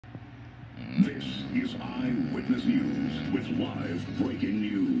This is Eyewitness News with live breaking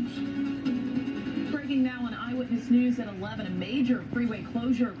news. Breaking now on Eyewitness News at 11, a major freeway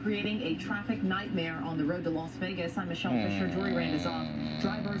closure creating a traffic nightmare on the road to Las Vegas. I'm Michelle Fisher. Jury Rand is off.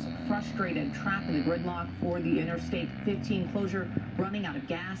 Drivers frustrated, trapped in the gridlock for the Interstate 15 closure, running out of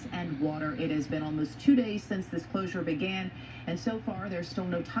gas and water. It has been almost 2 days since this closure began, and so far there's still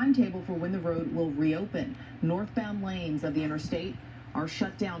no timetable for when the road will reopen. Northbound lanes of the interstate are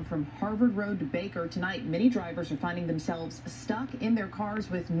shut down from Harvard Road to Baker. Tonight, many drivers are finding themselves stuck in their cars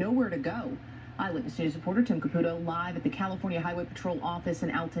with nowhere to go. Eyewitness News reporter Tim Caputo live at the California Highway Patrol office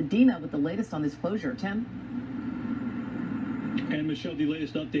in Altadena with the latest on this closure. Tim? And Michelle, the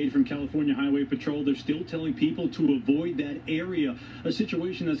latest update from California Highway Patrol, they're still telling people to avoid that area, a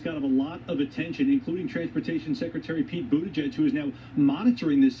situation that's got a lot of attention, including Transportation Secretary Pete Buttigieg, who is now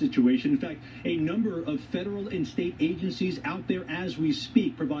monitoring this situation. In fact, a number of federal and state agencies out there as we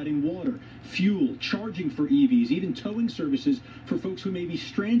speak, providing water, fuel, charging for EVs, even towing services for folks who may be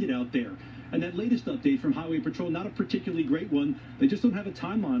stranded out there. And that latest update from Highway Patrol, not a particularly great one. They just don't have a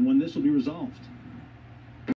timeline when this will be resolved.